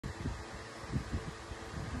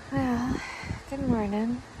Good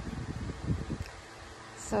morning.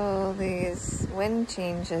 So these wind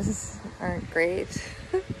changes aren't great.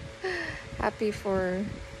 Happy for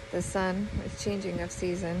the sun. It's changing of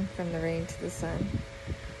season from the rain to the sun.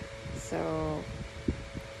 So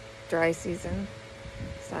dry season.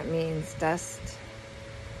 So that means dust.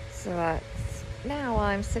 So that's now while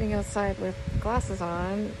I'm sitting outside with glasses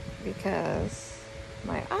on because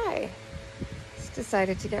my eye has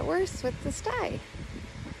decided to get worse with the sty.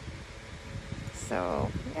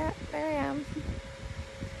 So yeah, there I am.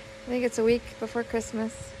 I think it's a week before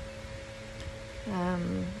Christmas.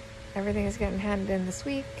 Everything is getting handed in this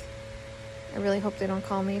week. I really hope they don't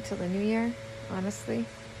call me till the new year, honestly.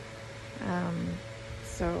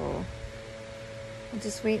 So I'll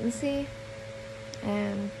just wait and see.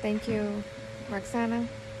 And thank you, Roxana,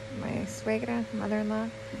 my suegra, mother-in-law,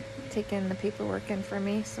 taking the paperwork in for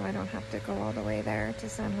me so I don't have to go all the way there to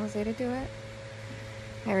San Jose to do it.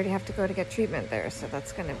 I already have to go to get treatment there, so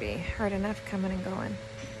that's going to be hard enough coming and going.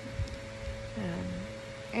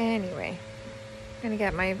 Anyway, I'm going to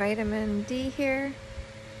get my vitamin D here,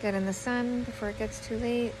 get in the sun before it gets too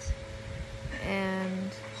late.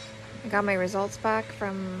 And I got my results back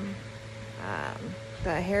from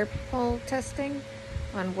the hair pull testing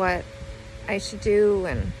on what I should do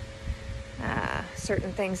and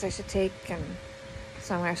certain things I should take. And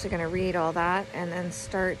so I'm actually going to read all that and then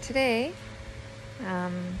start today.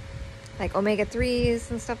 Like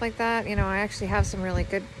omega-3s and stuff like that. You know, I actually have some really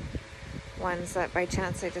good ones that by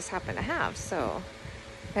chance I just happen to have. So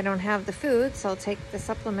if I don't have the foods, I'll take the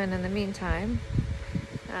supplement in the meantime.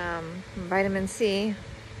 Vitamin C.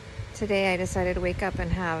 Today I decided to wake up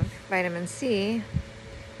and have vitamin C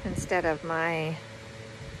instead of my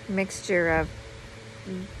mixture of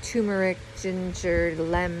turmeric, ginger,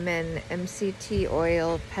 lemon, MCT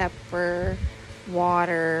oil, pepper,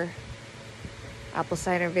 water, apple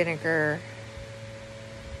cider vinegar.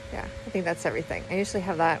 Yeah, I think that's everything. I usually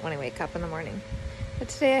have that when I wake up in the morning. But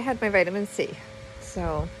today I had my vitamin C.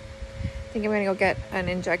 So I think I'm going to go get an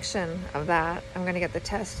injection of that. I'm going to get the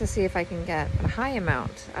test to see if I can get a high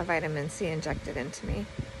amount of vitamin C injected into me.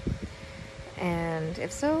 And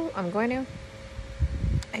if so, I'm going to.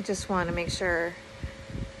 I just want to make sure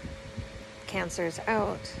cancer's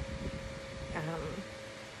out,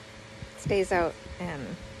 stays out, and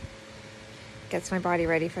gets my body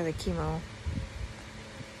ready for the chemo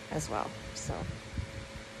as well. So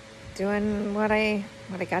doing what I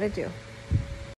gotta do.